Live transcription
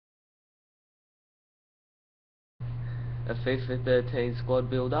a FIFA 13 squad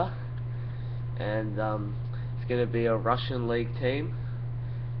builder, and it's going to be a Russian league team,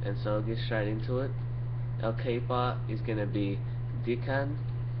 and so I'll get straight into it. Our keeper is going to be Dikan,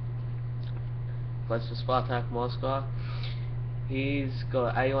 plays for Spartak Moscow. He's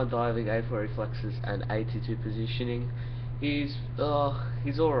got 81 diving, 84 reflexes, and 82 positioning. He's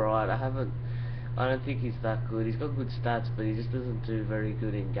alright. I don't think he's that good. He's got good stats, but he just doesn't do very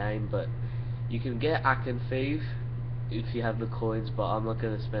good in game. But you can get Akinfeev if you have the coins, but I'm not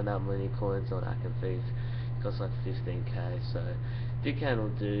going to spend that many coins on Akinfeev. It costs like 15k, so Dickhan will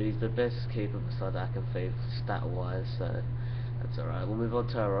do. He's the best keeper besides Akinfeev stat wise, so that's alright. We'll move on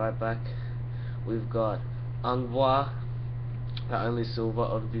to our right back. We've got Angwa, the only silver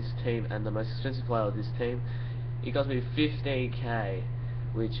of this team and the most expensive player of this team. He cost me 15k,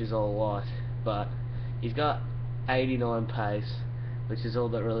 which is a lot, but he's got 89 pace, which is all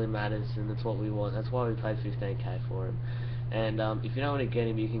that really matters, and that's what we want. That's why we paid 15k for him. And if you don't want to get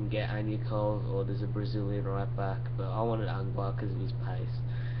him, you can get Anyakov, or there's a Brazilian right back, but I wanted Angba because of his pace.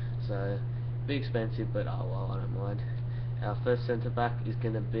 So, a bit expensive, but oh well, I don't mind. Our first centre back is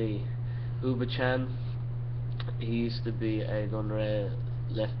going to be Ubachan. He used to be a non-rare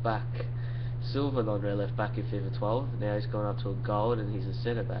left back, silver non-rare left back in FIFA 12. Now he's gone up to a gold, and he's a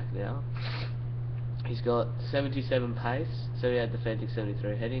centre back now. He's got 77 pace, 78 defending,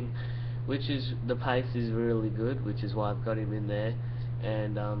 73 heading, which is, the pace is really good, which is why I've got him in there.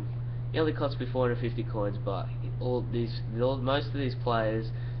 And he only cost me 450 coins, but most of these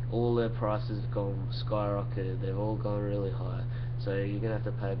players, all their prices have gone skyrocketed. They've all gone really high, so you're gonna have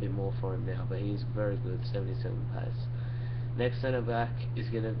to pay a bit more for him now. But he's very good, 77 pace. Next centre back is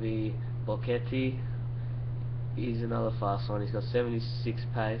gonna be Bocchetti. He's another fast one. He's got 76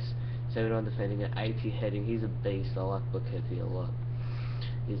 pace, 71 defending, and 80 heading. He's a beast. I like Bocchetti a lot.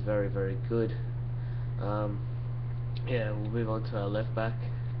 He's very, very good. Yeah, we'll move on to our left back.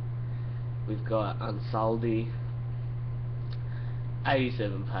 We've got Ansaldi,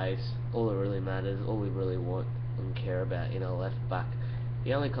 87 pace. All that really matters, all we really want and care about in our left back.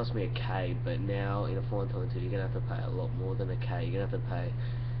 He only cost me a K, but now in a 4-on-2 you're gonna have to pay a lot more than a K. You're gonna have to pay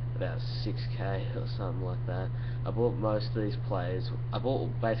about 6k or something like that. I bought most of these players. I bought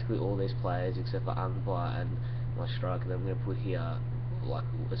basically all these players except for Angba and my striker that I'm going to put here, like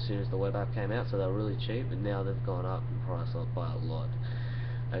as soon as the web app came out, so they're really cheap, and now they've gone up in price up by a lot.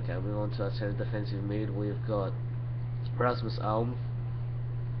 Okay, move on to our centre defensive mid. We've got Rasmus Alm.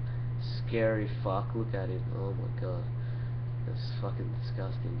 Scary fuck, look at him. Oh my god, that's fucking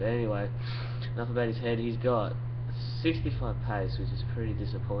disgusting. But anyway, enough about his head. He's got 65 pace, which is pretty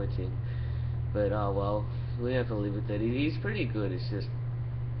disappointing, but oh well, we have to live with it. He's pretty good, it's just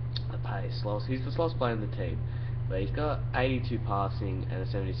the pace. He's the slowest player in the team, but he's got 82 passing and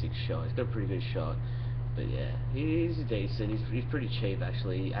a 76 shot. He's got a pretty good shot, but yeah, he's decent. He's pretty cheap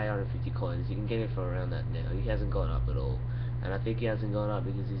actually, 850 coins. You can get him for around that now. He hasn't gone up at all, and I think he hasn't gone up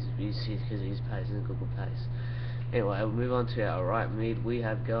because his pace isn't good pace. Anyway, we'll move on to our right mid. We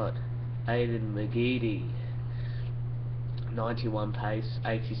have got Aiden McGeady. 91 pace,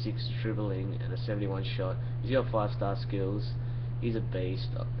 86 dribbling, and a 71 shot. He's got 5-star skills. He's a beast.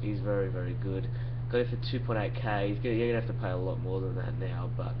 He's very, very good. Got it for 2.8k. You're gonna have to pay a lot more than that now,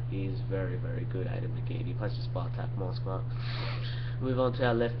 but he's very, very good. Aiden McGee. He plays for Spartak Moscow. Move on to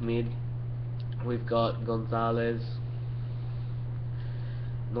our left mid. We've got Gonzalez.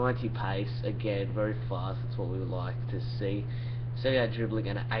 90 pace, again, very fast. That's what we would like to see. 78 dribbling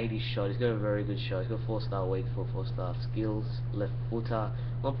and an 80 shot. He's got a very good shot. He's got 4-star weak foot, 4-star skills, left footer.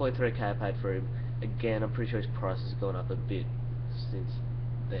 1.3k I paid for him. Again, I'm pretty sure his price has gone up a bit since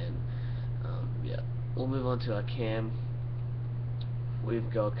then. Yeah, we'll move on to our cam. We've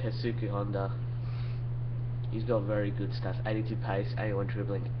got Keisuke Honda. He's got very good stats: 82 pace, 81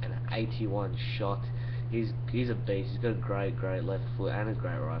 dribbling, and an 81 shot. He's a beast. He's got a great left foot and a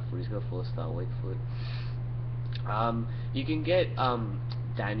great right foot. He's got a 4-star weak foot. You can get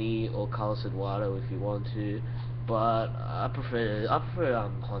Danny or Carlos Eduardo if you want to, but I prefer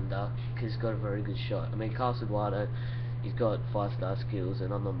Honda because he's got a very good shot. I mean, Carlos Eduardo, he's got 5-star skills,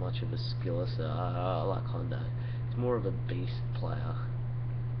 and I'm not much of a skiller, so I like Honda. He's more of a beast player.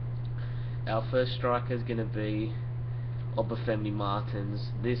 Our first striker is gonna be Obafemi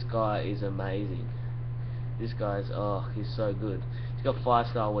Martins. This guy is amazing. This guy's he's so good. He's got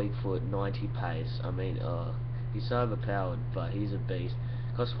 5-star weak foot, 90 pace. I mean, he's so overpowered, but he's a beast.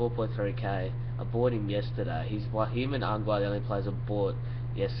 Cost 4.3k. I bought him yesterday. Him and Angwa, the only players I bought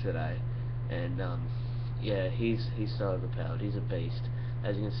yesterday, and yeah, he's so overpowered. He's a beast.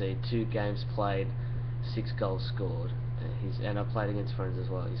 As you can see, 2 games played, 6 goals scored. And I played against friends as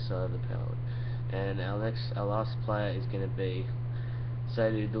well. He's so overpowered. And our last player is going to be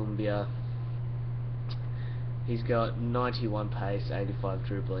Saidu Doumbia. He's got 91 pace, 85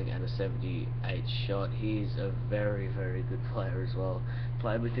 dribbling, and a 78 shot. He's a very, very good player as well.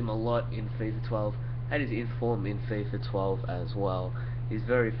 Played with him a lot in FIFA 12. Had his inform in FIFA 12 as well. He's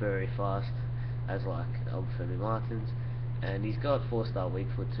very, very fast, as like Femi Martins, and he's got 4-star weak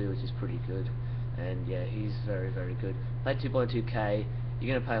foot too, which is pretty good. And yeah, he's very, very good. Played 2.2k.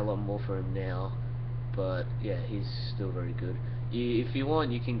 You're gonna pay a lot more for him now, but yeah, he's still very good. If you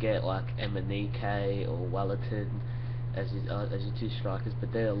want, you can get like Emanike or Wellington as your two strikers,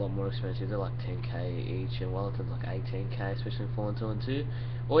 but they're a lot more expensive. They're like 10k each, and Wellington's like 18k, especially in 4 and 2 and 2.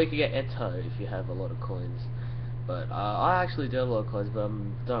 Or you can get Eto if you have a lot of coins. But I actually do have a lot of coins, but I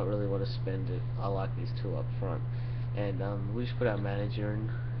don't really want to spend it. I like these two up front. And we just put our manager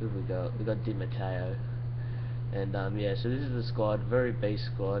in. Who have we got? We got Di Matteo. And yeah, so this is the squad. Very base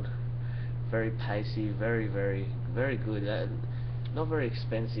squad. Very pacey. Very, very, very good. Not very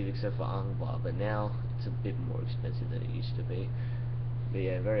expensive except for Angba, but now it's a bit more expensive than it used to be. But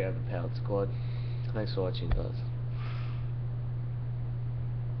yeah, very overpowered squad. Thanks for watching, guys.